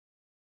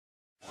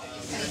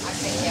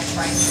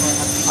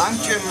I'm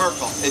Jim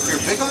Merkel. If you're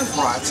big on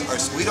brats or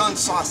sweet on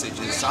sausage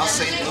in South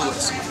St.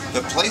 Louis,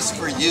 the place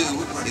for you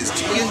is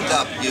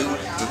G&W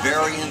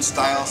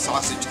Bavarian-style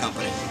sausage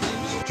company.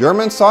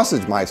 German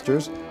sausage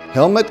meisters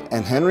Helmut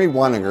and Henry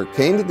Wanninger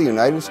came to the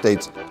United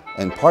States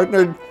and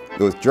partnered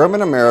with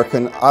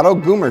German-American Otto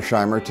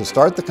Gummersheimer to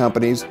start the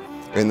companies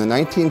in the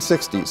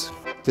 1960s.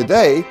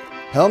 Today,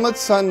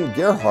 Helmut's son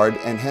Gerhard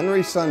and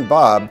Henry's son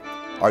Bob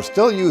are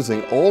still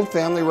using old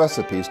family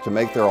recipes to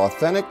make their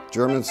authentic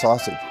German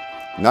sausage.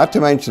 Not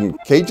to mention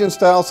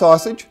Cajun-style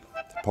sausage,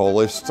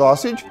 Polish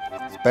sausage,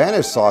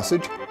 Spanish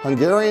sausage,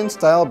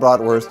 Hungarian-style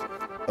bratwurst,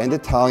 and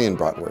Italian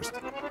bratwurst.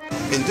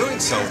 In doing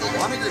so, the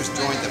Wanningers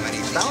joined the many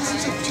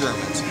thousands of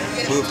Germans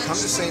who have come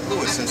to St.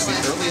 Louis since the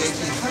early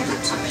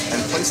 1800s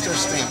and placed their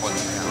stamp on the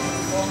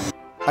town.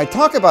 I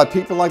talk about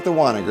people like the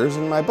Wanningers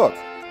in my book,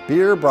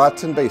 Beer,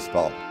 Brats, and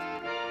Baseball.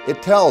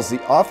 It tells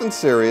the often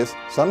serious,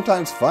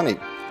 sometimes funny,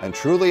 and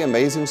truly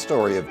amazing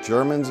story of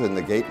Germans in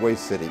the Gateway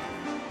City.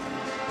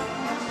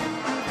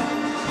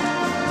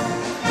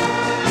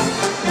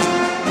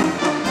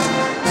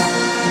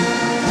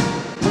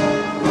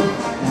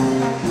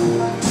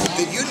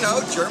 Did you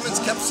know Germans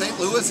kept St.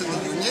 Louis in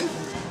the Union?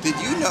 Did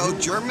you know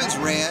Germans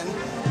ran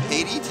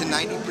 80 to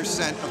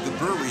 90% of the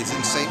breweries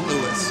in St.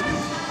 Louis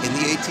in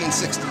the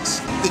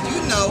 1860s? Did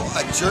you know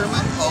a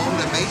German owned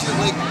a Major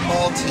League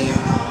ball team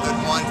that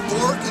won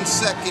 4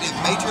 consecutive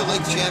Major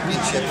League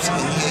championships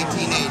in the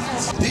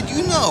 1880s? Did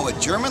you know a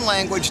German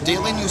language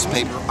daily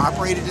newspaper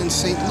operated in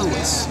St.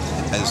 Louis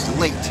as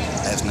late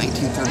as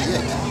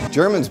 1938?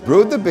 Germans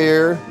brewed the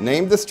beer,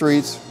 named the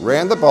streets,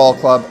 ran the ball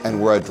club,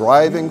 and were a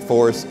driving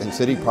force in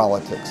city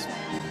politics.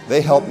 They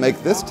helped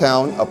make this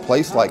town a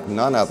place like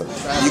none other.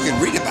 You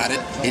can read about it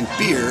in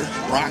Beer,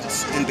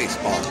 Brats, and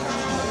Baseball.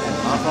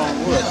 Knock on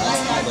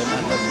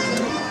wood.